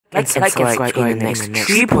Like and subscribe in the next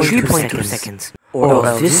 3.2 seconds. Or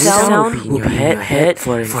else this sound will be in your head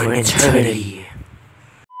for an eternity.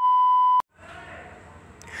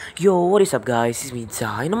 Yo, what is up guys, it's me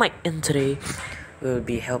Dyna-Mike, and today we'll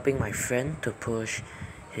be helping my friend to push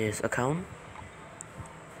his account.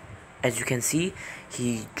 As you can see,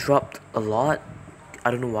 he dropped a lot.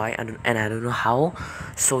 I don't know why, and I don't know how.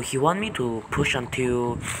 So he want me to push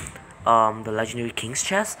until the legendary king's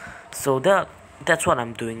chest. So that's what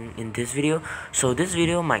I'm doing in this video. So this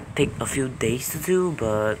video might take a few days to do,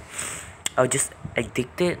 but I'll just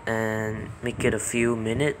edit it and make it a few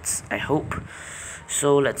minutes, I hope.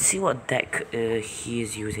 So let's see what deck he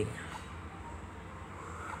is using.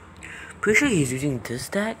 Pretty sure he's using this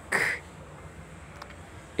deck.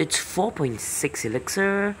 It's 4.6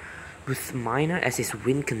 elixir with minor as his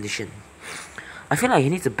win condition. I feel like he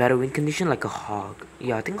needs a better win condition, like a hog.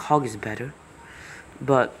 Yeah, I think hog is better,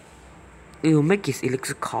 but it will make his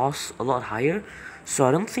elixir cost a lot higher. So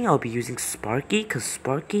I don't think I'll be using Sparky, because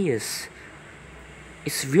Sparky it's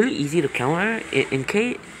really easy to counter. In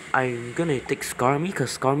case I'm gonna take Skarmy,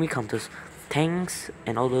 because Skarmy counters tanks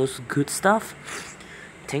and all those good stuff.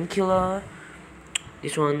 Tank killer.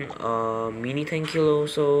 This one mini tank killer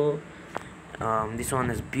also. This one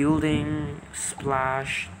is building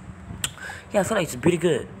splash. Yeah, I feel like it's pretty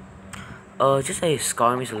good. Just say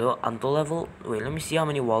Skarmy is a little under level. Wait, let me see how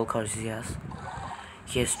many wild cards he has.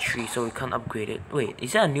 He has 3, so we can't upgrade it. Wait,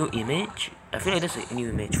 is that a new image? I feel like that's a new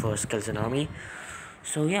image for a skeleton army.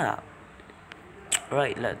 So yeah.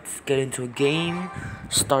 Alright, let's get into a game.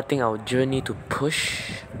 Starting our journey to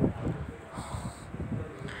push.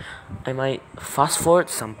 I might fast forward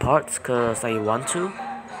some parts because I want to.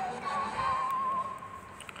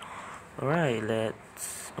 Alright,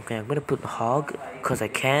 let's... Okay, I'm gonna put hog because I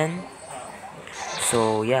can.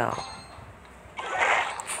 So yeah.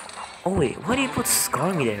 Oh wait, why do you put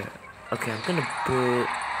Skarmy there? Okay, I'm gonna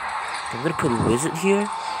put wizard here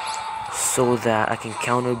so that I can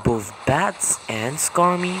counter both bats and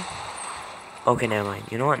Skarmy. Okay, never mind.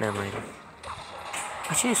 You know what? Never mind.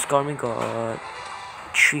 Actually, Skarmy got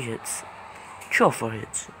 3 hits, 3 or 4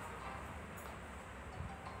 hits.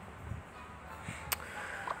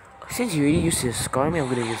 Since you already used his Skarmy, I'm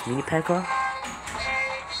gonna use Mini P.E.K.K.A.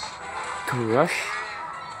 to rush.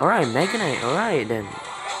 Alright, Mega Knight, alright then.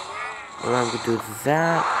 Alright, I'm gonna do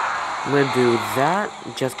that. I'm gonna do that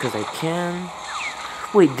just cause I can.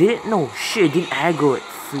 Wait, did it? No, shit, it didn't aggro it.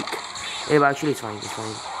 Freak. Yeah, but actually it's fine, it's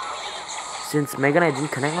fine. Since Mega Knight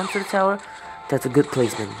didn't connect onto the tower, that's a good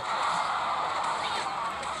placement.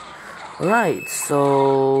 Alright,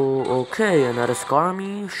 so okay, another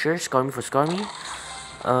Skarmy. Sure, Skarmy for Skarmy.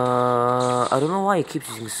 I don't know why he keeps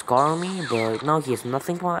using Skarmy, but now he has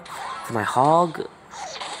nothing for my hog.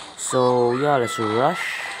 So yeah, let's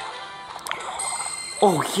rush.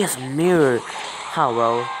 Oh, he has mirrored. How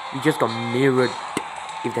well? You just got mirrored,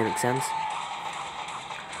 if that makes sense.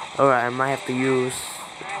 Alright, I might have to use...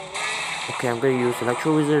 Okay, I'm gonna use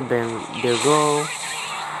Electro Wizard, then there we go.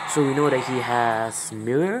 So we know that he has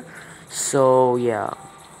mirror. So yeah.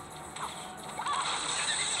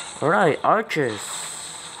 Alright, archers.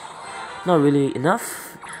 Not really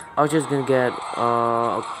enough. Archer's gonna get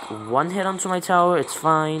 1 hit onto my tower, it's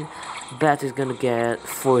fine. Bat is gonna get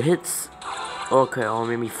 4 hits. Okay, or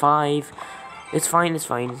maybe 5. It's fine, it's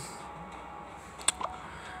fine.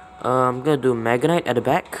 I'm gonna do Mega Knight at the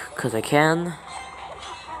back, cause I can.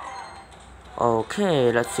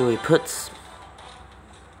 Okay, let's see what he puts.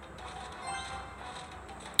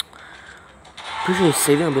 Pretty sure he's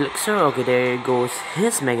saving a elixir. Okay, there goes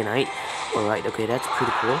his Mega Knight. Alright, okay, that's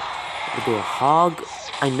pretty cool. We do a hog.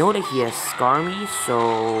 I know that he has Skarmy,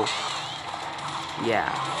 so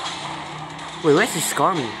yeah. Wait, where's his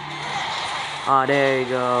Skarmy? Ah, there you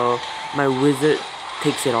go. My wizard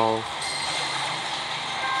takes it all.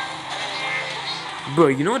 Bro,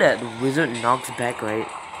 you know that wizard knocks back, right?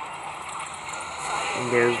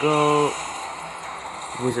 And there you go.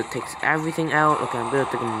 Wizard takes everything out. Okay, I'm gonna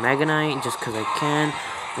take a Mega Knight just cause I can.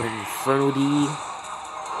 With an Inferno D.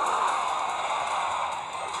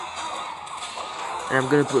 And I'm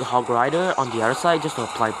gonna put Hog Rider on the other side just to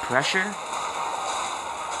apply pressure.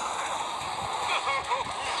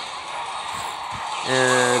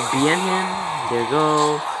 BM him. There you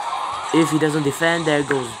go. If he doesn't defend, there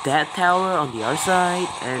goes that tower on the other side.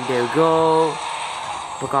 And there you go.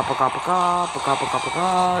 Paka paka paka paka paka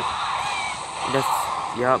paka. That's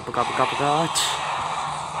yeah, paka paka paka.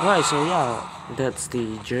 Alright, so yeah, that's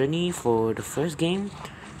the journey for the first game.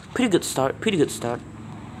 Pretty good start. Pretty good start.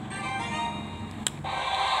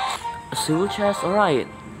 A silver chest, alright.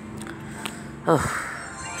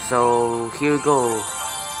 So here we go.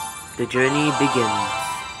 The journey begins.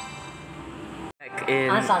 back in.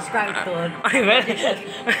 Unsubscribe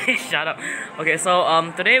to. Shut up. Okay,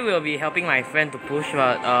 so today we'll be helping my friend to push,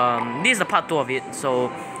 but this is the part 2 of it.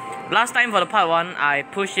 So last time for the part 1, I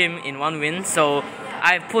pushed him in 1 win. So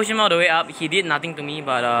I pushed him all the way up. He did nothing to me,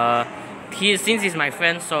 but since he's my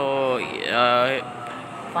friend, so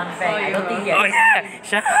Fun fact, I don't think he has. Oh yeah,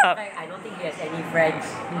 shut up. Fun fact, I don't think he has any friends.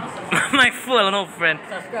 My fool, no friend.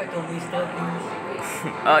 Subscribe to Mr. Beast.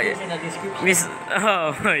 Oh It's yeah. in the description.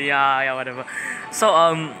 Yeah, whatever. So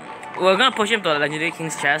we're gonna push him to the legendary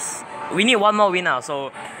king's chest. We need 1 more win now,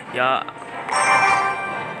 so yeah.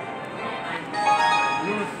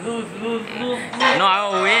 Lose. No, I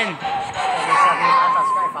will win.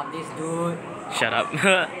 Unsubscribe from this dude. Shut up.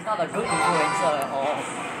 He's not a good influencer at all.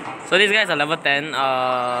 So these guys are level 10.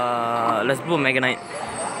 Let's put Mega Knight.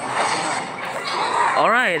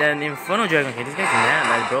 Alright, and Inferno Dragon. Okay, this guy's mad,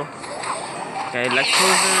 like, bro. Okay,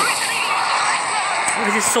 Electro's. Oh,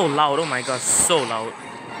 this is so loud. Oh my god, so loud.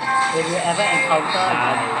 If you ever encounter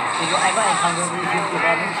this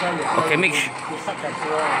YouTuber, make sure you play Okay, make him. He's such a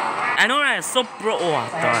poor. I know, right? So pro. Oh, what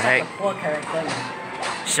the Such heck? a poor character.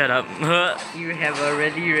 Shut up. You have a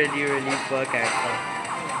really poor character.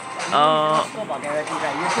 Score vulgarity,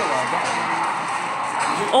 right? YouTube will get.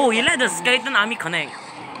 Oh, you let the skeleton army connect.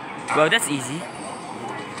 Well, that's easy.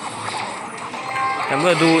 Okay, I'm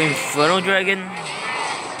gonna do Inferno Dragon.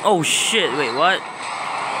 Oh shit, wait, what?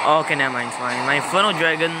 Oh, okay, never mind, it's fine. My Inferno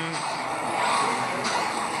Dragon.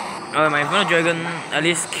 My Inferno Dragon at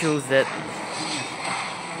least kills that.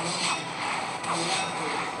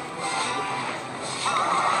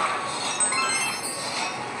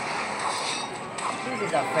 This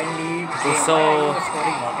is a friendly game. So- Why are you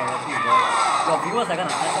scoring vulgarity, bro? Your viewers are gonna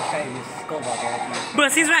unsubscribe if you score vulgarity. Bro,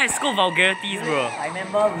 since when I score vulgarities, bro? I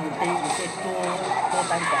remember we said two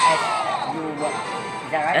times the S. You what?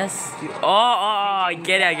 Is that right? S? Oh, I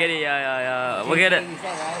get it, yeah. We'll get it. You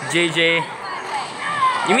said, right? JJ.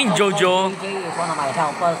 You mean Also, Jojo? JJ is one of my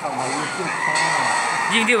helpers on my YouTube channel.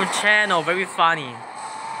 YouTube channel, very funny.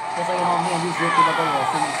 Just so you know, me and this YouTuber don't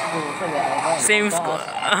have same school, so we are ever Same encounter school.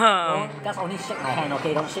 us, don't just only shake my hand,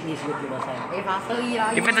 okay? Don't shake this YouTuber's hand.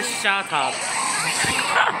 You better shut up.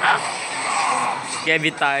 Get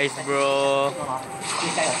vitized, bro. No,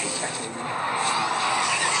 this guy will subscribe to you.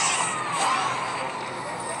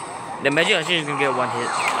 The magic actually is gonna get 1 hit.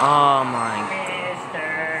 Oh my.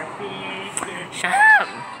 Mr. Beast. Shut up.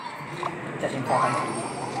 Just important to you.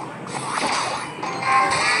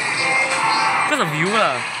 Because of you,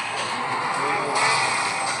 lah.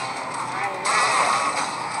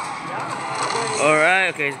 Alright,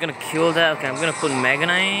 okay, he's gonna kill that. Okay, I'm gonna put Mega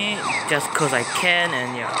Knight just cause I can,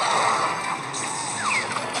 and yeah.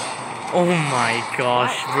 Oh my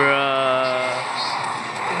gosh, bruh.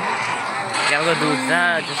 Okay, I'm gonna do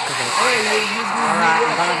that just cause I can. Alright,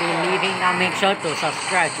 I'm gonna be leaving now. Make sure to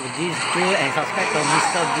subscribe to this dude and subscribe to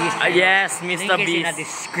Mr. Beast. Yes, Link Mr. is in the Beast.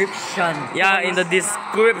 description. Yeah, in the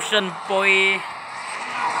description, boy. Link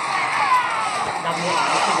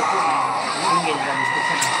in the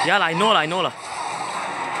description. Yeah, I know lah.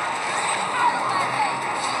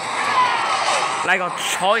 Like a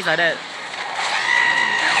choice like that.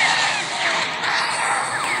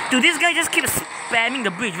 Dude, this guy just keeps spamming the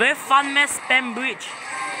bridge. Very fun, man. Spam bridge.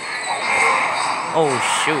 Oh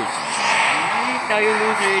shoot. Tell you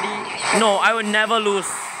lose already. No, I would never lose.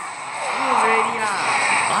 Lose already lah.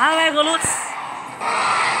 How am I gonna lose?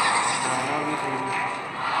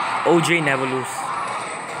 OJ never lose.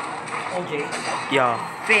 OJ. Yeah.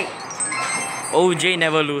 Fake. OJ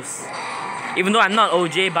never lose. Even though I'm not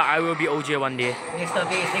OJ, but I will be OJ one day. Mr.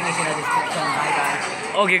 Beast, link is in the description. Bye guys.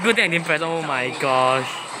 Okay, good thing I didn't press. Oh my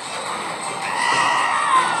gosh.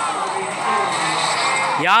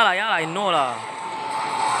 Yeah lah, I know lah.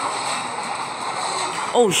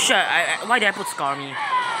 Oh shit, why did I put Skarmy?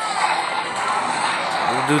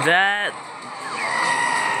 I'll do that.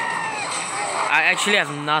 I actually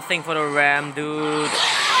have nothing for the ram, dude.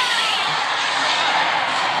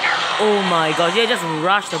 Oh my god, yeah, just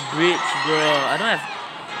rush the bridge, bro. I don't have...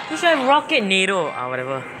 You should have Rocket Needle.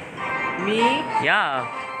 Whatever. Me? Yeah.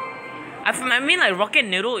 I mean, like, Rocket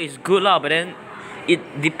Needle is good lah, but then it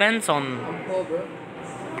depends on...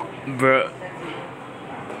 Bruh.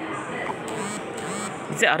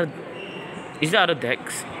 Is there other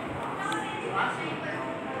decks?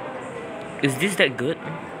 Is this deck good?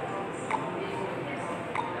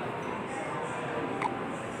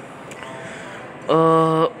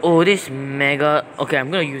 Oh, this mega. Okay, I'm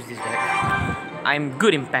gonna use this deck. I'm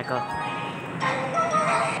good in P.E.K.K.A.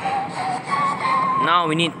 Now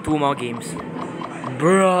we need 2 more games.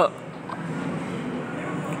 Bruh.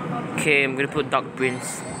 Okay, I'm gonna put Dark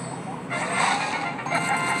Prince.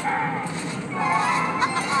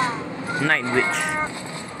 Night Witch.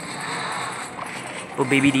 For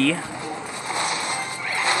Baby D.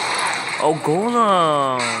 Oh,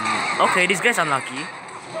 Golem. Okay, this guy's unlucky.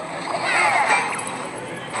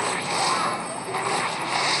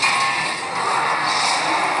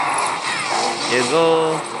 There you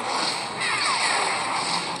go.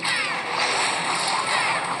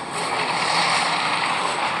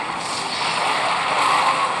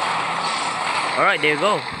 Alright, there you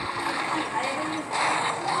go.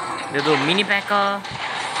 Little mini packer.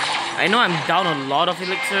 I know I'm down a lot of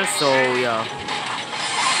elixir, so yeah.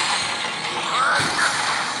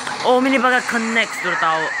 Oh, mini packer connects to the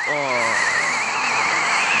tower. Oh.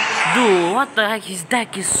 Dude, what the heck? His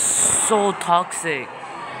deck is so toxic.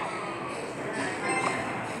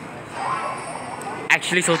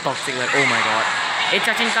 Actually so toxic, like oh my god. Hey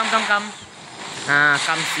Chachin, come.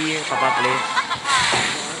 Come see Papa play.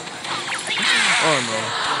 Oh no.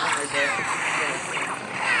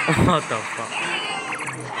 What the fuck?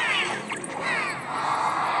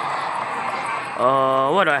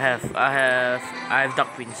 What do I have? I have Duck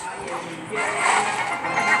Queens.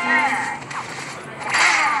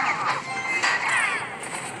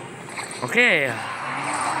 Okay.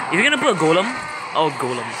 If you're gonna put a Golem,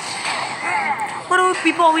 Golem. Why do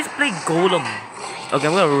people always play Golem? Okay,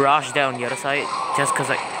 I'm gonna rush down the other side just cause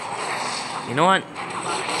like, you know what?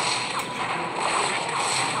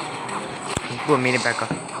 Put a mini backer.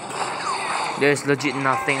 There's legit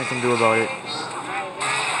nothing I can do about it.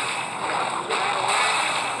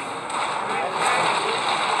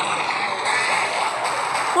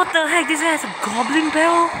 What the heck? This guy has a Goblin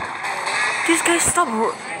Barrel? This guy stop.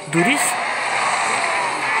 Do this?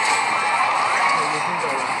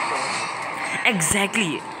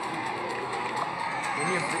 Exactly.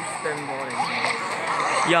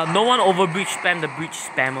 Yeah, no one over breach spam the breach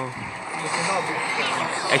spammer.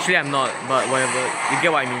 Actually, I'm not, but whatever. You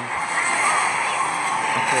get what I mean.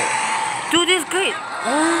 Okay. Dude, this is great.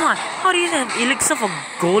 Oh my! How do you have elixir for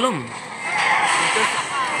Golem? Because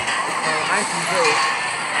ice elixir is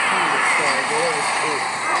 2 elixir, Golem is 8.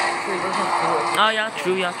 So you don't have 2 elixir. Oh yeah,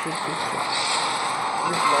 true. This logic.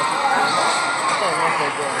 I thought it was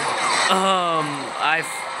very good.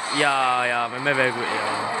 Yeah, my very good.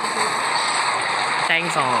 Yeah.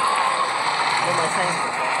 Thanks on. No, my thanks.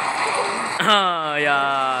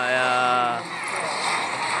 Yeah.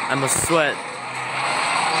 I'm a sweat.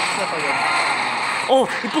 Oh,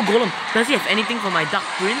 he put Golem. Does he have anything for my Dark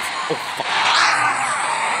Prince? Oh fuck.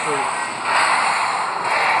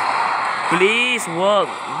 Please work.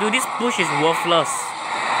 Dude, this push is worthless.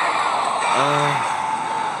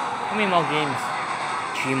 How many more games?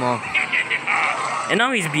 3 more. And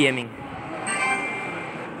now he's BMing.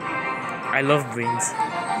 I love brains.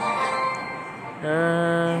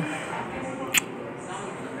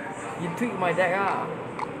 You tweak my deck,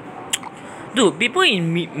 Dude, people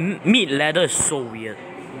in mid ladder is so weird.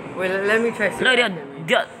 Wait, let me try. No, they're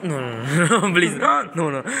no, please, no.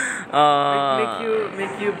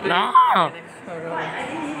 Make you play. No.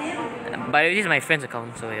 But this is my friend's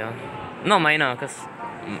account, so yeah. Not mine, cause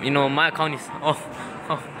you know my account is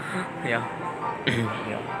yeah.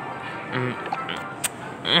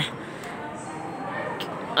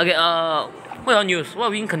 Okay, what you want use?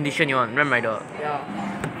 What win condition you want? Ram Rider. Yeah.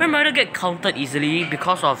 Ram Rider get countered easily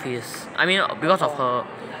because of his. Because of her.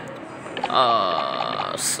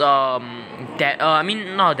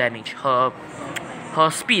 Not damage. Her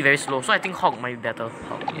speed very slow. So I think Hawk might be better.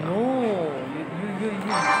 Hawk, yeah. No,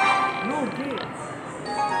 no, dude.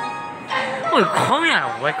 Oh, you call me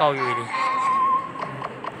and whack out you already.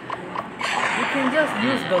 You can just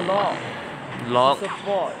use the lock. Lock. To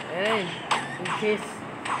support, and then in case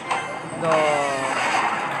the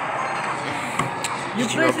you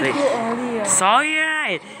place it too early. Sorry,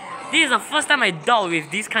 right? This is the first time I dealt with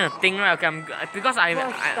this kind of thing, right? Okay, because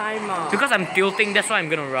I'm tilting. That's why I'm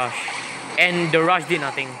gonna rush, and the rush did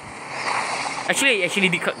nothing. Actually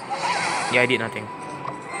did. Yeah, I did nothing.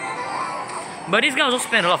 But this guy also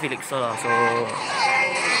spent a lot of elixir, so.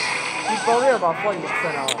 He probably about 4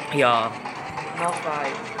 elixir now. Yeah. Now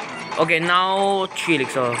 5. Okay, now 3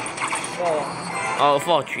 elixir. 4. Oh,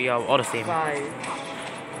 4 or 3, yeah, all the same. 5.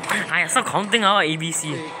 I start counting out ABC. 6.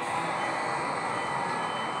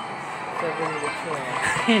 7 elixir.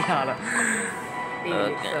 Yeah lah. 8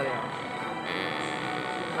 elixir.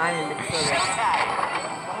 9 elixir.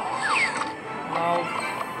 Now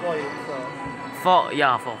 4 elixir. 4,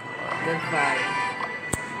 yeah, 4. Then 5.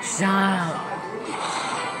 Shut up.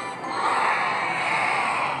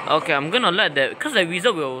 Okay, I'm gonna let that, because the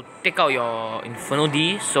wizard will take out your Inferno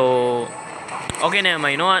D, so. Okay, never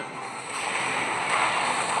mind, you know what?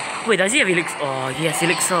 Wait, does he have elixir? Oh, he has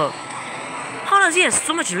elixir. How does he have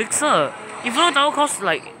so much elixir? Inferno Tower costs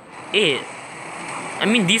like 8. I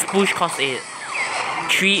mean, this push costs 8.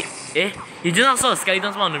 3. You just now saw the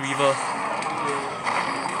skeleton spawn on the river.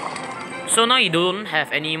 So now you don't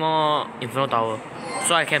have any more Inferno Tower.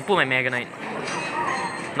 So I can put my Mega Knight.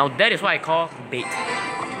 Now that is what I call bait.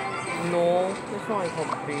 No, that's not what I call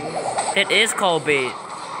bait. That is called bait.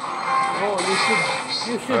 No, you should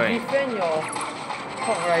defend your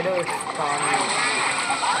Hawk Rider with Skarmy.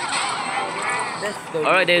 That's the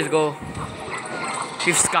Alright, there you go.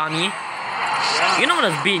 With Skarmy. Yeah. You know what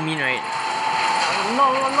does bait mean, right?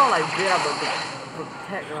 Not like bait, but to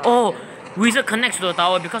protect. Oh, Wizard connects to the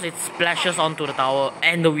tower because it splashes onto the tower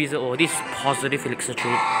and the Wizard. Oh, this is positive elixir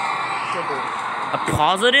trade. A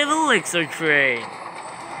positive elixir trade.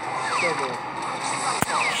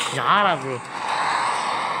 Shut up, bro.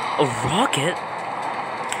 A rocket?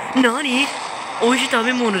 Nani? Oh, you should tell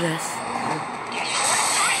me more of this.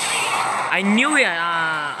 I knew it.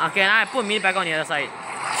 Okay, now I put me back on the other side.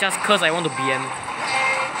 Just cause I want to BM.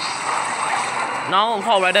 Now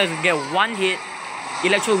Hawk Rider will get 1 hit.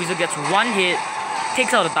 Electro Wizard gets 1 hit.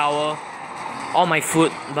 Takes out the tower. On my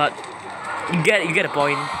foot, but you get a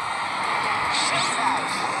point.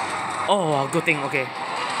 Oh, good thing, okay.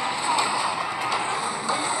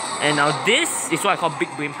 And now this is what I call big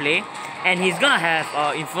brain play. And he's gonna have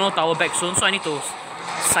Inferno Tower back soon, so I need to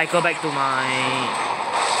cycle back to my...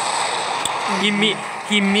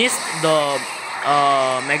 He missed the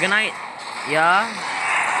Mega Knight. Yeah.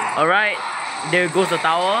 Alright. There goes the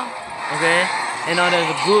tower. Okay. And now there's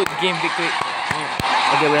a good game victory.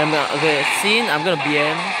 Okay, scene, I'm gonna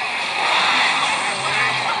BM.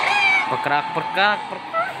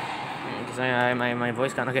 Sorry, my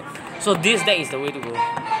voice can't. Okay, so this deck is the way to go. No,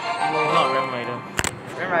 not Ram Rider.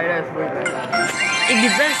 Ram Rider is way better. It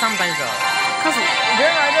depends sometimes, cause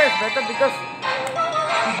Ram Rider is better because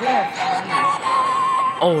he didn't have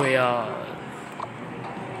money. Oh yeah.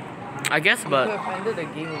 I guess, but you could have ended the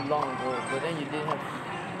game long ago, but then you didn't have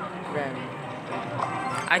Ram.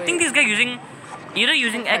 I think this guy either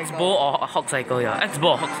using X-Bow or Hawk Cycle. Yeah,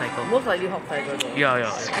 X-Bow or Hawk Cycle. Most likely Hawk Cycle though.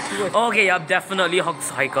 Yeah. Okay, yeah, definitely Hawk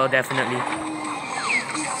Cycle, definitely.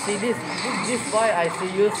 See this is why I say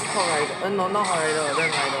use Hawk Rider. No, not Hawk Rider,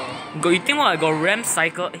 Ram Rider. You think what? I got Ram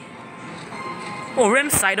Cycle. Oh, Ram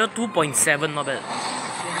Cider 2.7, not bad.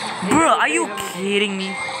 Bruh, are you kidding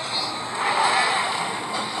me?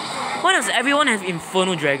 Why does everyone have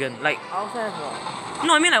Inferno Dragon? Like, I also have one.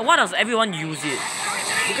 no, I mean like, why does everyone use it?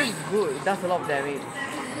 Because it's good, it does a lot of damage.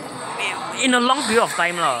 In a long period of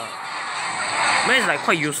time lah. But it's like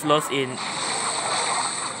quite useless in...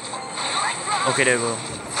 Okay, there we go.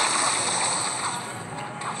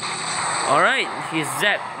 Alright, his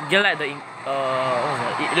Zap, get like the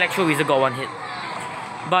Electro Wizard got 1 hit.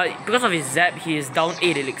 But because of his Zap, he is down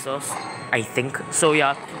 8 elixirs, I think. So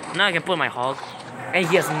yeah, now I can put my Hog. And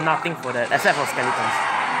he has nothing for that, except for skeletons.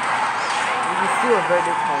 It's still a very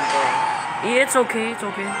good counter. Yeah, it's okay, it's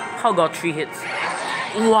okay. Hog got 3 hits.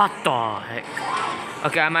 What the heck?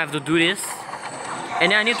 Okay, I might have to do this.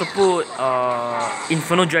 And then I need to put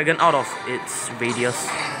Inferno Dragon out of its radius.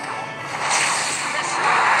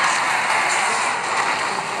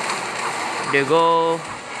 There you go.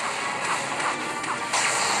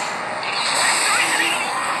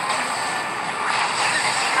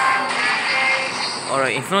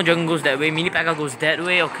 Alright, Inferno Dragon goes that way, Mini P.E.K.K.A goes that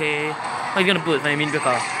way, okay. What are you gonna put for Mini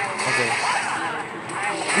P.E.K.K.A? Okay.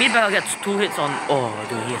 Mini P.E.K.K.A gets 2 hits on... Oh,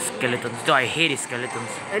 dude, he has skeletons. Dude, I hate his skeletons.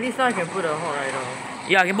 At least now I can put a Hawk Rider.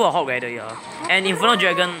 Yeah, I can put a Hawk Rider, yeah. And Inferno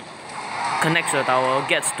Dragon connects to the tower,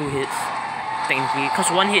 gets 2 hits. Technically, because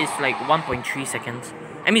 1 hit is like 1.3 seconds.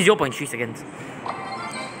 I mean 0.3 seconds.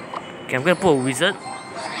 Okay, I'm gonna put a Wizard.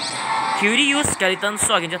 He already used skeletons,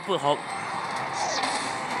 so I can just put Hawk.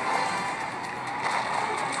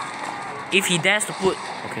 If he dares to put...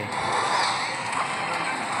 Okay.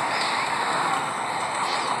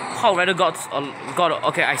 Hawk Rider got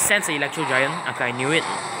okay, I sense an Electro Giant. Okay, I knew it.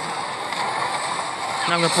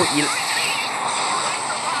 Now I'm gonna put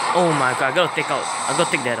oh my god, I gotta take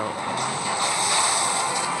that out.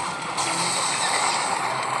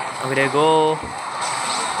 Okay, there you go.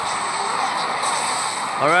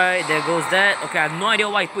 Alright, there goes that. Okay, I have no idea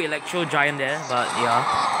why he put Electro Giant there, but yeah.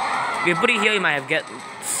 If you put it here, you might have get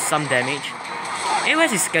some damage. Hey,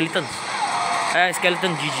 where's his skeletons?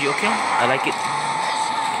 Skeleton GG, okay? I like it.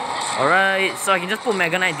 Alright, so I can just put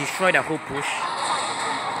Mega Knight, destroy that whole push.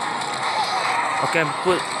 Okay,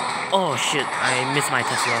 put... Oh shit, I missed my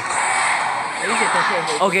Tesla. At least your Tesla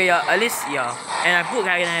is okay, yeah, at least, yeah. And I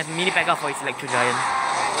have Mini P.E.K.K.A for his Electro Giant.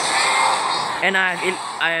 And I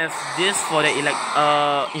have this for the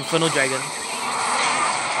Inferno Dragon.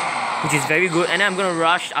 which is very good. And then I'm gonna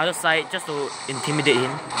rush the other side just to intimidate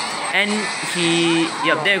him. And he,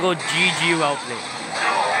 yep, there you go, GG, well played.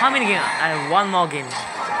 How many games? I have one more game.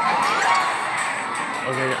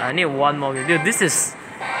 Okay, I need one more game. Dude, this is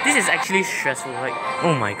actually stressful. Like,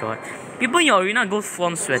 oh my god, people in your arena go full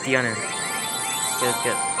on sweaty on it.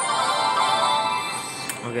 Get.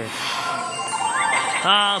 Okay.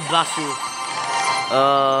 Blast you.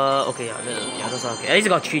 Okay, yeah, that's okay. At least you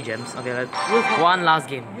got 3 gems. Okay, let's one last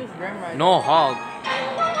game. Use Ram right No hog.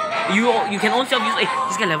 You can also use. Hey,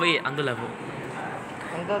 just get level 8, under level.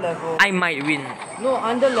 Under level. I might win. No,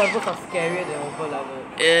 under levels are scarier than over level.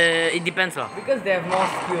 It depends lah. Because they have more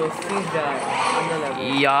skills since they're like under level.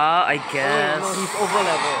 Yeah, I Oh, guess. no, he's over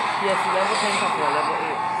level. He has level 10 come for level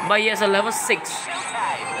 8. But he has a level 6.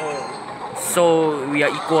 Oh, So we are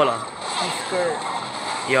equal lah. he's scared.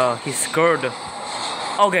 Yeah, he's scared.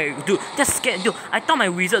 Okay, dude, that's scared. Dude, I thought my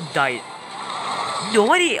wizard died. Dude,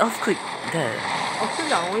 why did earthquake there?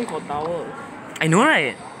 Options are only for towers. I know,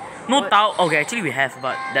 right? No What? tower. Okay, actually we have,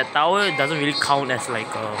 but that tower doesn't really count as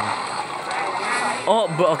like Oh,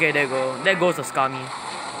 but okay, there you go. There goes the Scummy.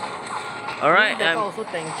 Alright. That's also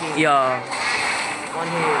tanking. Yeah. One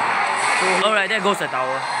hit. Alright, there goes the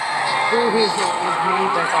tower. 2 hits with mini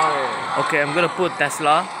Pekka. Okay, I'm gonna put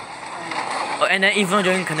Tesla. Oh, and then Infinite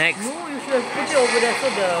Dragon connects. No, you should have put it over there so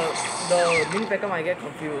the mini Pekka might get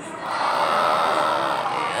confused.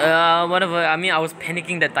 Whatever. I mean, I was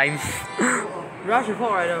panicking that time. Rush with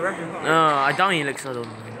Hog Rider, rush with Hog Rider. I down Elixir though.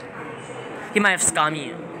 He might have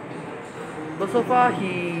Scummy. But so far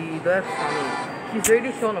he don't have Scummy. He's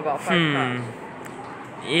already shown about 5 cards.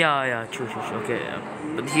 Yeah, true. Okay.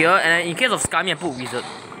 But here, and in case of Scummy, I put Wizard.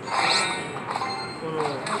 Oh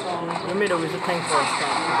no. You made the wizard tank for a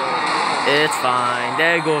start. It's fine.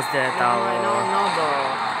 There goes that tower. Now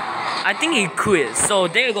I think he quit. So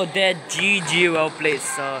there you go. There, GG, well played,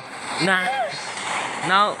 sir. Nah.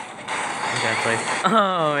 Now. Okay, sorry.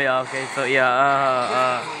 Oh yeah. Okay. So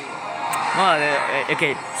yeah.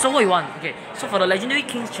 Okay. So what you want? Okay. So for the legendary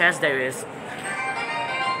king's chest, there is.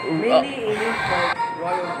 mainly aiming for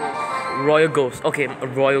Royal Ghost. Royal Ghost. Okay, a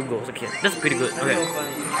Royal Ghost. Okay, that's pretty good. That's Okay. so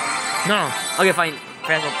funny. No. Okay, fine.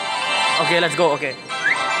 Press up. Okay, let's go. Okay.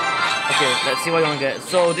 Okay, let's see what you want to get.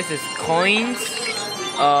 So this is coins,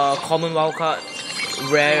 common wildcard,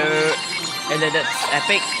 rare, and then that's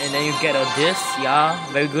epic, and then you get a this. Yeah,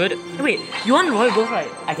 very good. Hey, wait, you want Royal Ghost,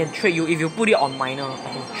 right? I can trade you if you put it on minor.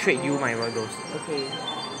 I can trade you my Royal Ghost. Okay.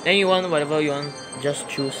 Then you want whatever you want. Just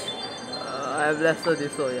choose. I have lesser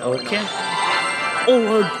this, so yeah. Okay.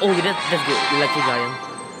 Oh, that's good. Electric Giant.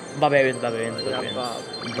 Barbarians.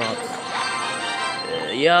 Bobs.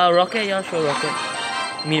 Yeah, Rocket. Yeah, sure, Rocket.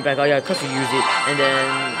 Mini Pekka, yeah, cause you use it, and then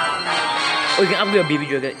you can upgrade your Baby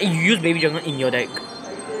Dragon. And you use Baby Dragon in your deck.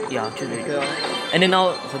 Yeah, choose Baby Dragon. And then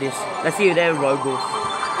now for this, let's see if there Royal Ghost.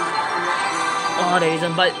 Oh, there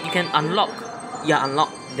isn't, but you can unlock. Yeah,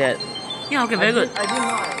 unlock that. Yeah, okay, very good. I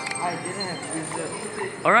didn't have wizard.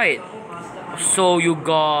 All right. So you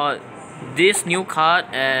got this new card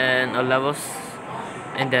and a levels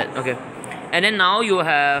and that. Okay. And then now you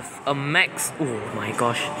have a max. Oh my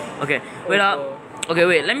gosh. Okay. Wait up. Okay,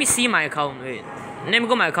 wait. Let me see my account. Wait. Let me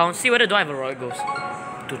go my account. See whether do I have a Royal Ghost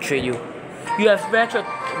to trade you. You have rare trade,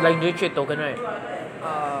 like do trade token, right?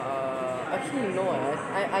 Actually no.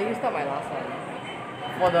 I used up my last one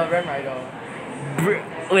for the Ram Rider.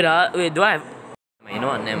 Wait. Do I have? You know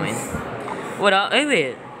what? Never mind.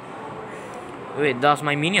 Wait. Wait. Does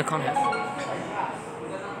my mini account have?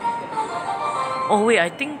 Oh wait. I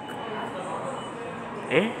think.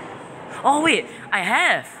 Oh wait. I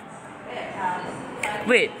have.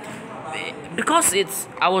 Wait, because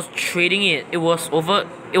I was trading it. It was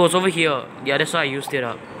over here. Yeah, that's why I used it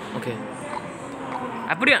up. Okay.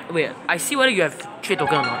 I put it on, wait, I see whether you have trade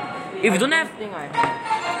token or not. If you don't have, I think I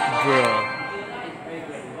have. bruh.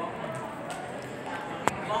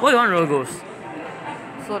 What do you want Royal Ghost?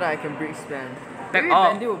 So that I can break spam. Back Maybe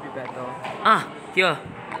up. Bandit would be better. Here.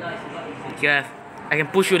 Here. I can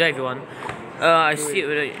push you there if you want. I see it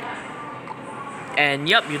whether. And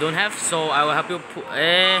yep, you don't have, so I will help you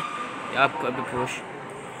I'll help you push.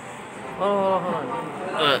 Hold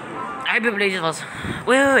on. I will play this first.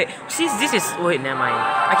 Wait. Since this is never mind.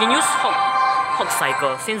 I can use Hog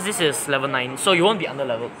Cycle since this is level 9, so you won't be under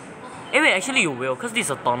level. Wait, actually you will, cause this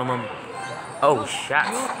is a tournament. Oh shit.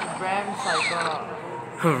 Use Ram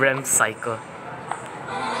Cycle. Ram Cycle.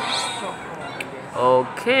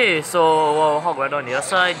 Okay, so Hog right on the other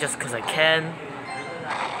side just cause I can.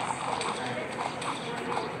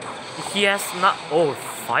 He has not. Oh,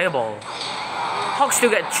 Fireball. Hawk still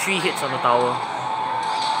get 3 hits on the tower,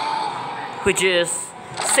 which is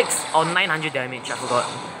 6 or 900 damage, I forgot.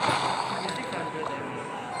 600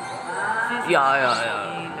 damage. Yeah.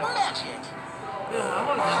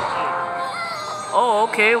 Oh,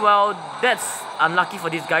 okay, well, that's unlucky for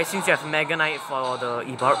this guy since you have Mega Knight for the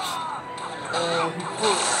E-Barbs. Oh, he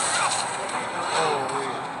put...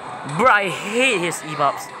 Oh, Bro, I hate his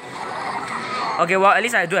E-Barbs. Okay, well, at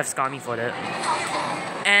least I do have Skami for that.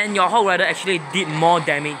 And your Hog Rider actually did more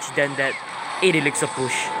damage than that 8 elixir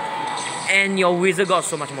push. And your Wizard got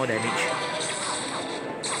so much more damage.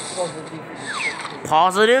 wait.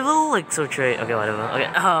 Positive elixir trade. Okay, whatever. Okay,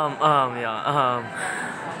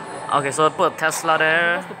 okay, so I put a Tesla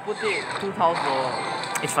there. Just to put it 2,000 lower.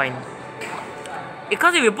 It's fine.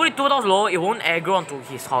 Because if you put it 2,000 low, it won't aggro onto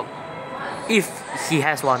his Hog. If he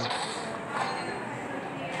has one.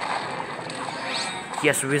 He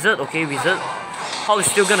has Wizard, okay, Wizard. Hog is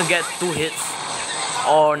still gonna get 2 hits.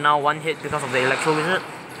 Or now 1 hit because of the Electro Wizard.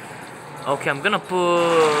 Okay, I'm gonna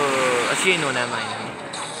put... Actually, no, never mind.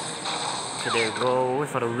 Okay, there you go. Wait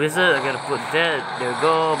for the Wizard. I gotta put that. There you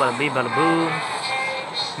go. Bada bing, bada boom.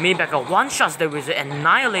 Mini P.E.K.K.A one-shots the Wizard,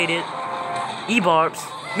 annihilated. E-Barbs.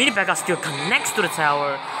 Mini P.E.K.K.A still connects to the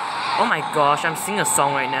tower. Oh my gosh, I'm singing a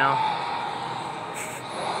song right now.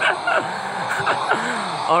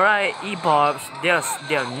 Alright, E-Barbs, they're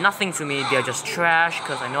nothing to me. They're just trash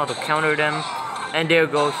because I know how to counter them. And there you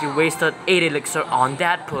go, he wasted 8 elixir on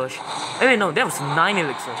that push. Wait, no, that was 9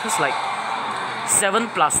 elixir. Because like 7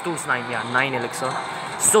 plus 2 is 9, yeah, 9 elixir.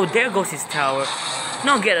 So there goes his tower.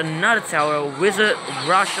 Now get another tower, Wizard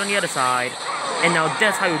rush on the other side. And now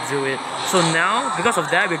that's how you do it. So now, because of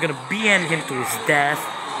that, we're gonna BM him to his death.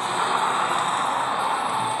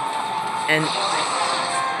 And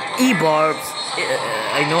E-Barbs,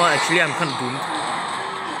 I know actually I'm kinda doomed.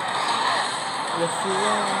 Yes, you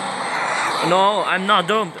are. No, I'm not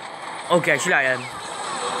doomed. Okay, actually I am.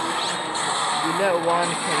 You let one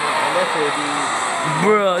connect, and that's already...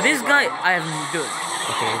 Bro, this guy, I have dude.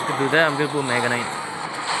 Okay, I'm gonna do that, I'm gonna put Mega Knight.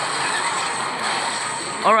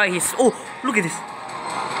 Alright, he's... Oh, look at this.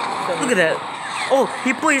 Look at that. Oh,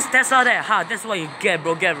 he put his Tesla there. Ha, that's what you get,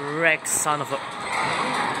 bro. Get wrecked, son of a...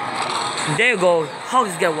 There you go. How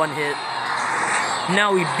does get 1 hit?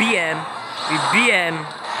 Now we BM.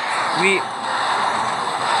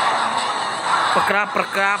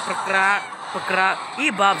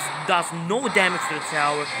 E-Barbs does no damage to the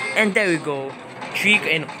tower. And there we go. 3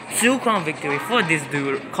 and 2 crown victory for this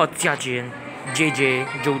dude called Jiajin. JJ,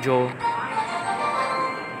 Jojo.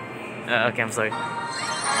 Okay, I'm sorry.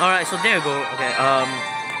 Alright, so there you go. Okay,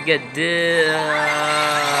 get this.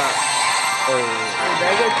 Oh. Did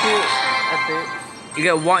I get 2 epics? You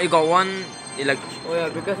get 1. You got 1. Like. Oh yeah,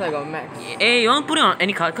 because I got max. Hey, you want to put it on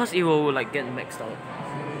any card? Because it will like get maxed out.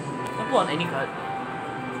 Don't put on any card.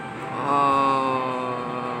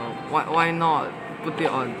 Why not put it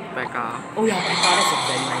on P.E.K.K.A? Oh yeah, P.E.K.K.A, that's a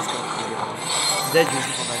very nice card. Very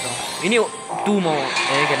juicy for P.E.K.K.A. You need 2 more,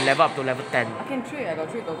 and you can level up to level 10. I can trade, I got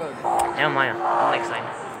 3 tokens. Never mind, next time.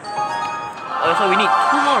 So we need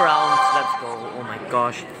 2 more rounds. Let's go. Oh my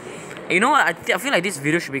gosh. You know what? I feel like this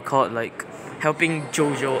video should be called like helping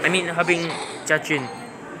Jojo. I mean helping Jiajin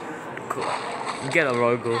get a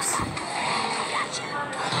Royal Ghost.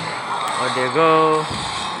 Oh, there you go.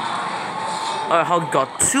 Alright, Hulk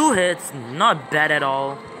got 2 hits. Not bad at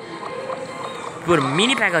all. Put a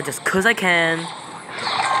mini P.E.K.K.A just cause I can.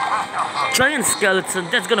 Giant Skeleton,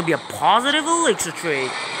 that's gonna be a positive elixir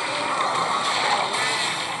trade.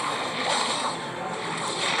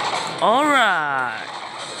 Alright.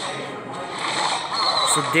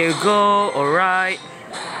 So there you go, alright.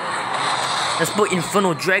 Let's put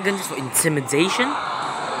Inferno Dragon just for intimidation.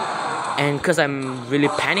 And because I'm really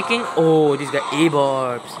panicking. Oh, this guy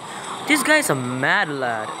E-Barbs. This guy is a mad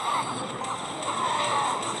lad.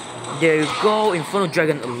 There you go, Inferno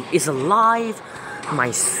Dragon is alive.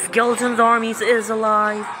 My Skeleton's army is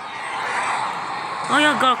alive. Oh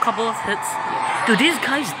yeah, got a couple of hits. Dude, this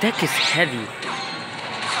guy's deck is heavy.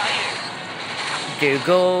 There you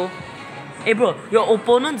go. Hey bro, your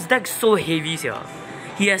opponent's deck's so heavy here.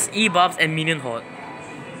 He has E-Barbs and Minion Horde.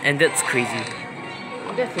 And that's crazy.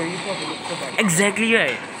 That's the reason. Exactly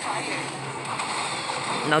right.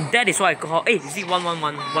 Now that is why I call... Hey, is it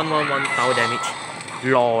 111 power damage?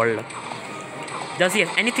 LOL. Does he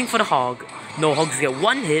have anything for the Hog? No, Hogs get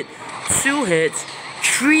 1 hit, 2 hits,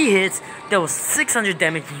 3 hits. That was 600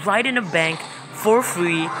 damage right in the bank for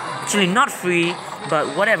free. Actually not free, but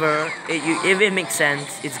whatever. If it makes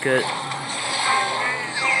sense, it's good.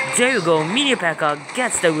 There you go, Mini P.E.K.K.A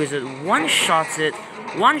gets the Wizard, one-shots it,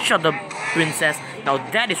 one-shot the Princess. Now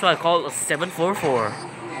that is what I call a 744.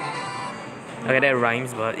 Okay, that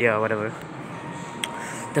rhymes, but yeah, whatever.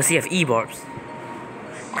 Does he have E-Barbs?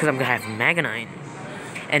 Because I'm gonna have Mega Knight.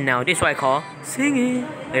 And now this is what I call singing.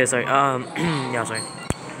 Yeah, sorry. Yeah, sorry.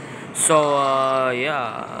 So,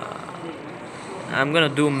 yeah. I'm gonna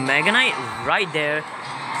do Mega Knight right there.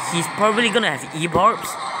 He's probably gonna have E-Barbs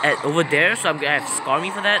over there, so I'm gonna have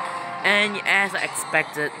Skarmy for that. And as I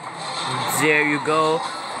expected, there you go.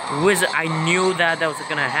 Wizard, I knew that was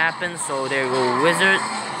gonna happen, so there you go, Wizard.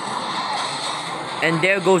 And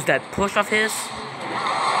there goes that push of his.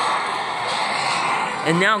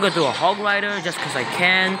 And now I'm gonna do a Hog Rider just because I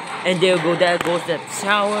can. And there goes that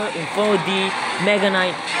tower in 4D. Mega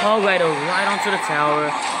Knight, Hog Rider right onto the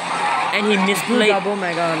tower. And he misplayed. Double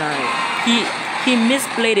Mega Knight. He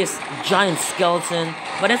misplayed his giant skeleton.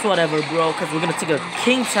 But that's whatever, bro, because we're gonna take a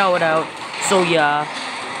King Tower out. So yeah,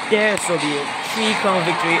 there, so be it. 3-crown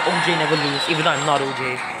victory. OJ never lose, even though I'm not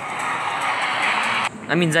OJ.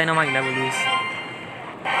 I mean, Dyna-Mike never lose.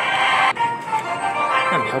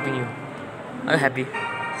 I'm helping you. Are you happy?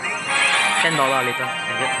 $10 later.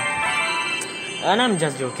 And I'm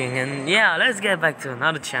just joking. And yeah, let's get back to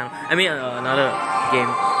another channel. I mean, another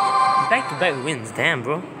game. Back-to-back wins. Damn,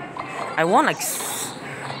 bro. I won like.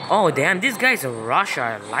 Oh damn, this guy's a Russia.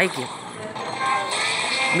 I like it.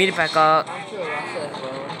 Mini Packer. Aren't you a Russia as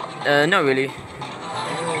well? Not really.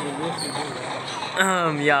 When you lose, you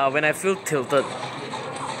do. Yeah, when I feel tilted.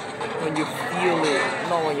 When you feel it,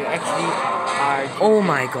 not when you actually are. Oh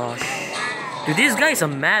my gosh. Dude, this guy is a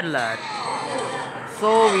mad lad.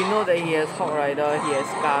 So we know that he has Hog Rider, he has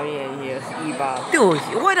Skarmy, and he has E-Barb. Dude,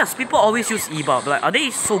 why does people always use E-Barb? Like, are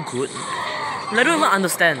they so good? I don't even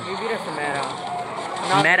understand. Maybe that's the meta.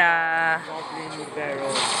 Meta. Goblin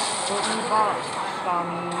Barrel. So E-Barb,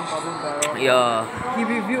 Skarmy, Goblin Barrel. Yeah. He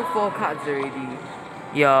reviewed 4 cards already.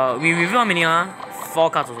 Yeah, we review how many, 4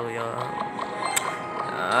 cards also,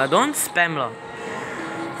 yeah. Don't spam lah.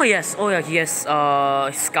 Oh yes, oh yeah, he has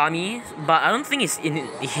Skarmy, but I don't think it's in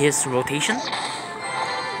his rotation.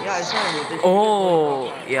 Yeah, it's not in rotation.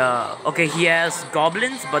 Oh, yeah. Okay, he has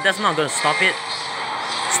Goblins, but that's not gonna stop it.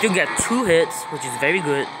 Still get 2 hits, which is very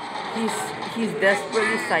good. He's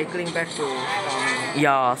desperately cycling back to Skarmy.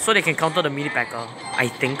 Yeah, so they can counter the Mini Packer, I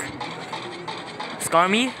think.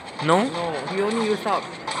 Skarmy? No? No, he only used up.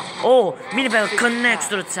 Oh, Mini Packer connects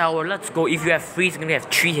to the tower. Let's go. If you have 3, it's gonna have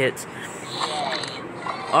 3 hits.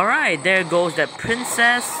 Alright, there goes that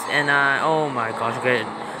princess. And oh my gosh, okay.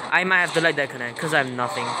 I might have to let that connect because I have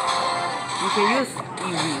nothing. You can use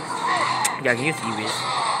EVs. Yeah, I can use EVs.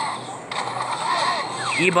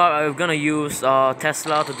 E-Bar, I'm gonna use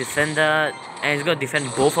Tesla to defend that. And he's gonna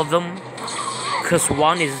defend both of them. Because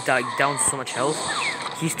one is like down so much health.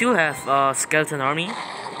 He still have Skeleton Army.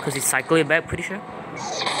 Because he cycled it back, pretty sure.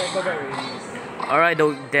 Alright,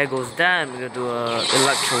 there goes that. I'm gonna do a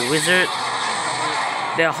Electro Wizard.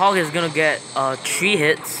 The Hog is gonna get 3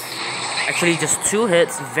 hits. Actually, just 2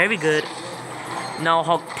 hits. Very good. Now,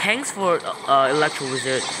 Hog tanks for Electro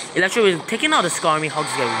Wizard. Electro Wizard taking out the Skarmy.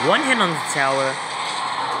 Hog's get 1 hit on the tower.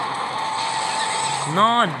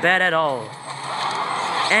 Not bad at all.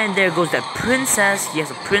 And there goes that princess. He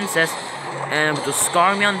has a princess. And I'm going to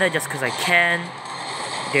Skarmy on that just because I can.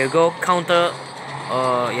 There you go. Counter.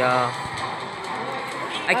 Yeah.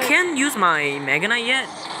 I can't use my Mega Knight yet.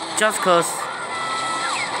 Just because.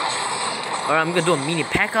 Alright, I'm gonna do a Mini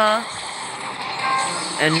Packer.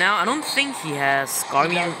 And now I don't think he has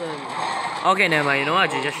Skarmy. Okay, never mind. You know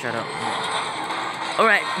what? Just shut up.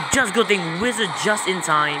 Alright, just good thing. Wizard just in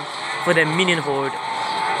time for the minion horde.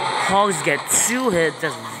 Hogs get 2 hits.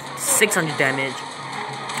 That's 600 damage.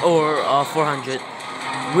 Or 400.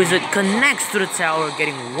 Wizard connects to the tower,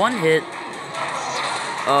 getting 1 hit.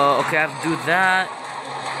 Okay, I have to do that.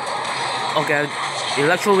 Okay,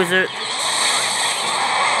 Electro Wizard.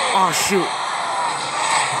 Oh shoot.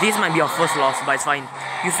 This might be our first loss, but it's fine.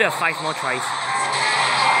 You still have 5 more tries.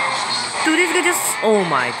 Dude, this guy just... Oh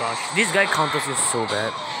my gosh. This guy counters you so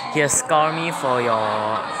bad. He has Skarmy for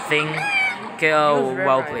your thing. Okay,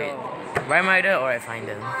 well played. Ram Rider? Alright, fine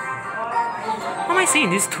then. How am I saying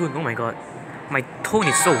this tune? Oh my god. My tone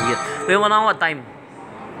is so weird. Wait, now what time?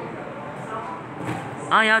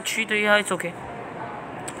 Ah yeah, 3:30, yeah, it's okay.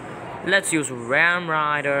 Let's use Ram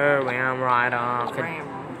Rider. Okay.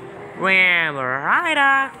 Ram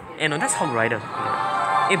Rider. Eh no, that's Hog Rider.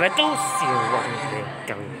 Eh, but I don't see what I'm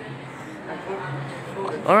playing.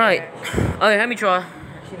 Alright. Okay, let me try.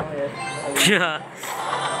 Yeah.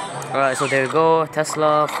 Alright, so there you go.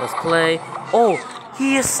 Tesla, first play. Oh,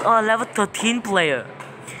 he is a level 13 player.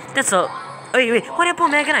 That's a... Wait, what did I put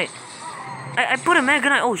Mega Knight? I put a Mega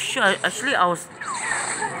Knight. Oh shit, actually I was...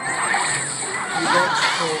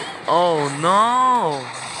 Oh no.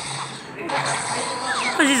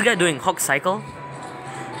 What is this guy doing? Hog Cycle?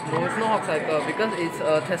 No, it's not Hawk Cycle because it's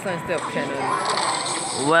Tesla instead of Canon.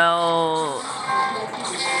 Well,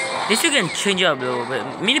 this you can change it up a little bit.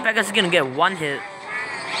 Mini Packers is gonna get one hit.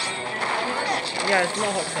 Yeah, it's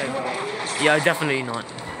not Hawk Cycle. Yeah, definitely not.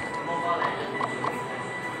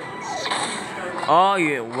 Oh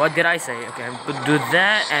yeah, what did I say? Okay, I'm gonna do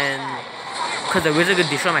that, and because the wizard could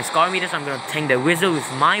destroy my scar meter, so I'm gonna tank the wizard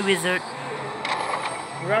with my wizard.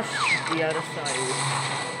 Rush the other side.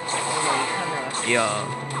 Oh no, you can't rush.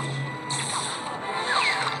 Yeah.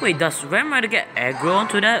 Wait, does Ram Rider get aggro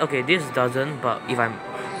onto that? Okay, this doesn't, but if I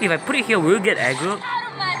put it here, will it get aggro? No, it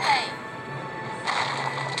won't.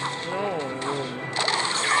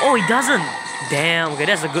 Oh, it doesn't! Damn, okay,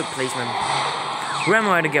 that's a good placement. Ram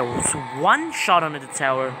Rider gets one shot onto the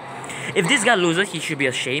tower. If this guy loses, he should be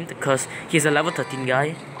ashamed because he's a level 13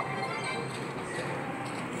 guy.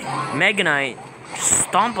 Mega Knight,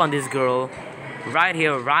 stomp on this girl. Right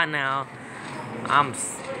here, right now. Okay,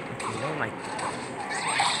 oh my.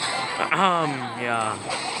 Yeah.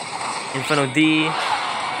 Inferno D.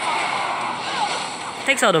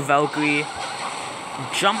 Takes out the Valkyrie.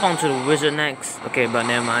 Jump onto the wizard next. Okay, but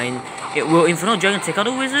never mind. Will Inferno Dragon take out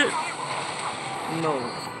the wizard? No.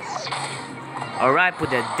 Alright, put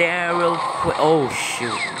that there real quick. Oh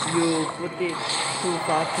shoot. You put it too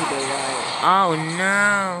far to the right. Oh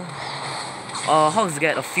no. Hawks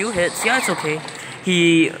get a few hits. Yeah, it's okay.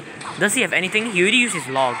 Does he have anything? He already used his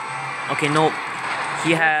log. Okay, nope.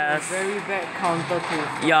 He has very bad counter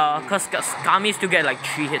to. Yeah, cause Kami still get like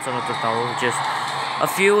 3 hits on the total, just a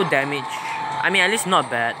few damage. I mean, at least not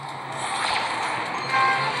bad.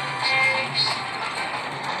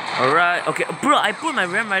 Alright, okay, bro, I put my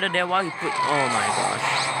Ram Rider there while he put. Oh my gosh.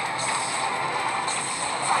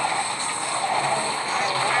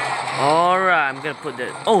 Alright, I'm gonna put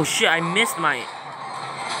that. Oh shit, I missed my.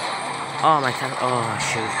 Oh my time. Oh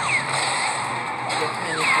shoot.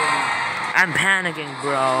 I'm panicking,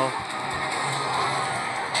 bro.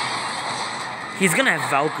 He's gonna have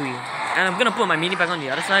Valkyrie. And I'm gonna put my mini pack on the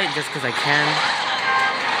other side just because I can.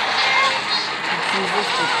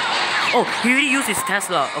 Oh, he already used his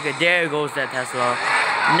Tesla. Okay, there goes that Tesla.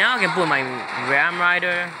 Now I can put my Ram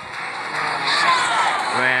Rider.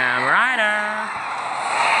 Ram Rider.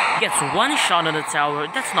 Gets one shot on the tower.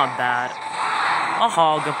 That's not bad.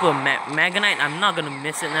 Oh, I'm gonna put a Mega Knight. I'm not gonna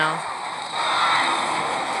miss it now.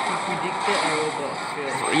 Predicted error but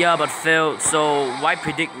failed. Yeah, but failed. So why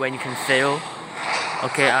predict when you can fail?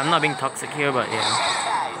 Okay, I'm not being toxic here, but yeah.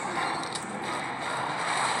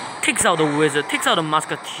 Takes out the wizard, takes out the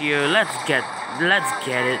musketeer. Let's get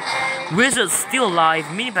it. Wizard's still alive.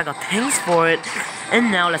 Mini Packer tanks for it.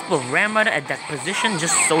 And now let's put Ram Rider at that position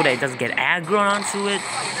just so that it doesn't get aggro onto it.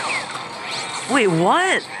 Wait,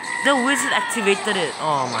 what? The wizard activated it.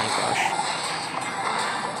 Oh my gosh.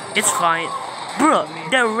 It's fine. Bro,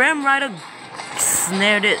 the Ram Rider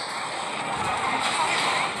snared it.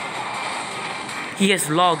 He has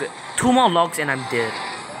log. 2 more logs and I'm dead.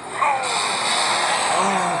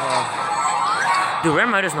 Oh. The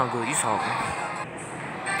Ram Rider's not good. Use Hog.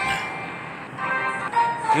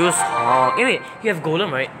 Use Hog. Hey, wait, you have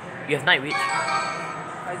Golem, right? You have Night Witch. I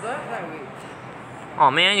don't have Night Witch.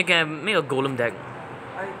 Oh man, you can make a Golem deck.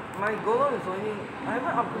 My Golem is only. I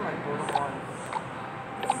haven't upgraded my Golem once.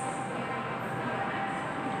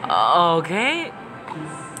 Okay.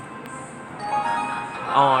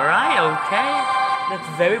 Alright, okay. That's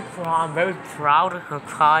very proud. I'm very proud of her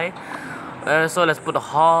cry. So let's put a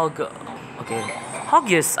Hog. Okay.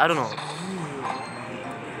 Hog is, I don't know.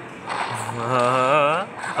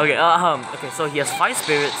 Okay, okay, so he has 5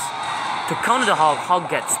 spirits. To counter the Hog, Hog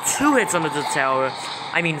gets 2 hits under the tower.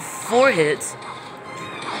 I mean 4 hits.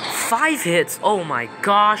 5 hits. Oh my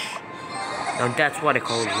gosh. Now that's what I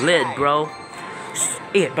call lit, bro.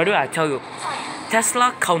 Hey, by the way, I tell you,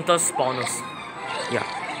 Tesla counter spawners. Yeah.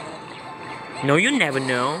 No, you never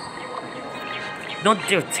know. Don't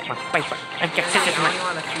take my paper.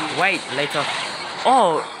 Wait, later.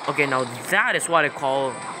 Oh, okay, now that is what I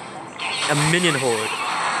call a minion horde.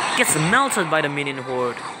 Gets melted by the minion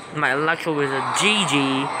horde. My electro wizard,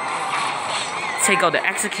 GG. Take out the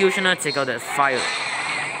executioner, take out that fire.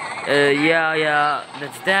 Yeah,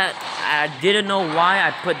 that's that. I didn't know why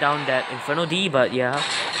I put down that Inferno D, but yeah.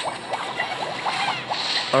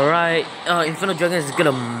 Alright, Inferno Dragon is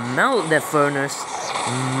gonna melt that furnace.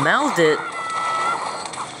 Melt it.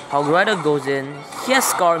 Hog Rider goes in. He has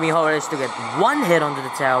Scar Me. Hog Rider is to get 1 hit onto the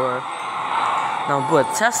tower. Now put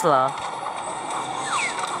Tesla.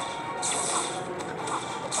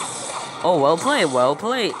 Oh, well played, well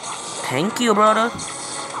played. Thank you, brother.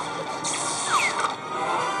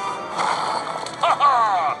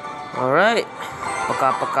 Alright.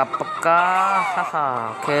 Paka.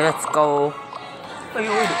 Haha. Okay, let's go.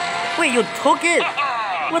 Wait, you took it?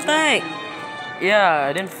 What the heck? Yeah,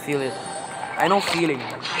 I didn't feel it. I know feeling.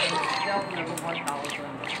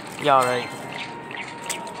 Yeah, right.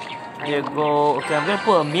 There you go. Okay, I'm gonna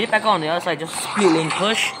put a mini pack on the other side. Just split lane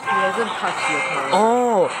push. He hasn't touched your car.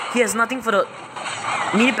 Oh, he has nothing for the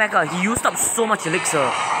mini packer. He used up so much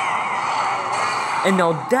elixir. And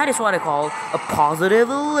now that is what I call a positive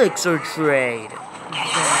elixir trade.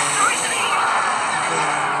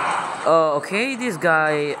 Okay, this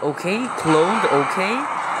guy, okay, cloned, okay.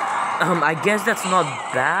 I guess that's not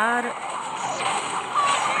bad.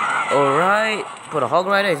 Alright, put a Hog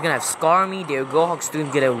Rider, he's gonna have Scar me. There we go, Hog's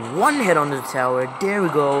gonna get a one hit on the tower. There we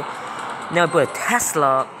go. Now I put a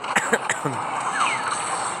Tesla.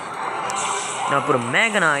 Now I put a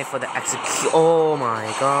Mega Knight for the execute. Oh my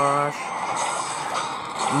gosh.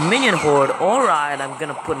 Minion Horde, alright, I'm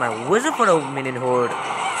gonna put my Wizard for the Minion Horde.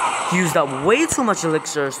 He used up way too much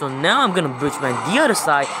elixir, so now I'm gonna bridge man the other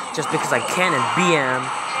side just because I can and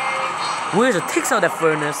BM. Wizard takes out that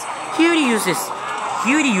furnace. He already used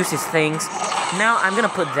his things. Now I'm gonna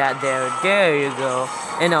put that there. There you go.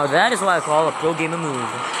 And now that is what I call a pro gamer move.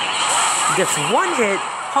 He gets one hit.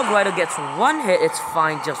 Hog Rider gets one hit. It's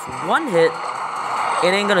fine, just one hit.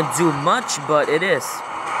 It ain't gonna do much, but it is.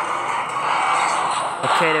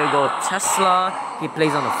 Okay, there we go. Tesla. He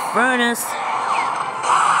plays on the furnace.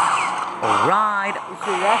 Alright. You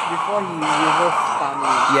should rush before he uses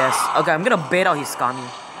Skami. Yes. Okay, I'm gonna bait out his Skami.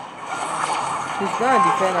 He's gonna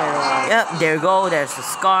defend like Yep, there you go. There's the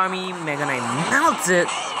Skami. Mega Knight melts it.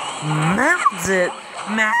 Melts it.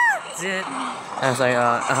 Melts it. I'm sorry,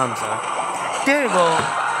 I'm sorry. There you go.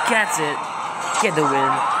 Gets it. Get the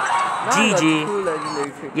win.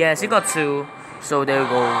 GG. Yes, he got 2. So there you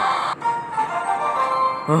go.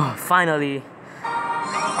 Oh, finally.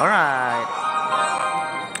 Alright.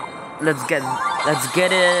 Let's get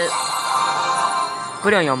it.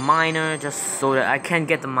 Put it on your miner just so that I can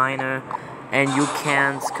get the miner and you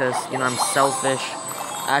can't, cause you know I'm selfish.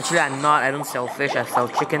 Actually I'm not, I don't sell fish, I sell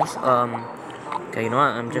chickens. Okay, you know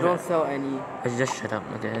what, you don't sell any. I just shut up.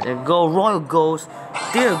 Okay, there you go, Royal Ghost.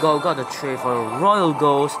 There you go, got the trade for Royal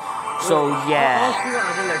Ghost. So yeah. I'll see what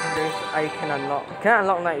other legendaries I can unlock. Can I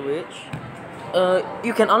unlock Night Witch?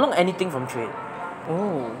 You can unlock anything from trade.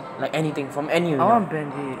 Oh. Like anything from any. I want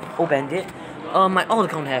Bandit. Oh, Bandit. My old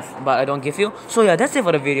account have, but I don't give you. So yeah, that's it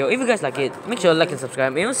for the video. If you guys like it, make sure to like and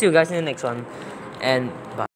subscribe. And we'll see you guys in the next one. And bye.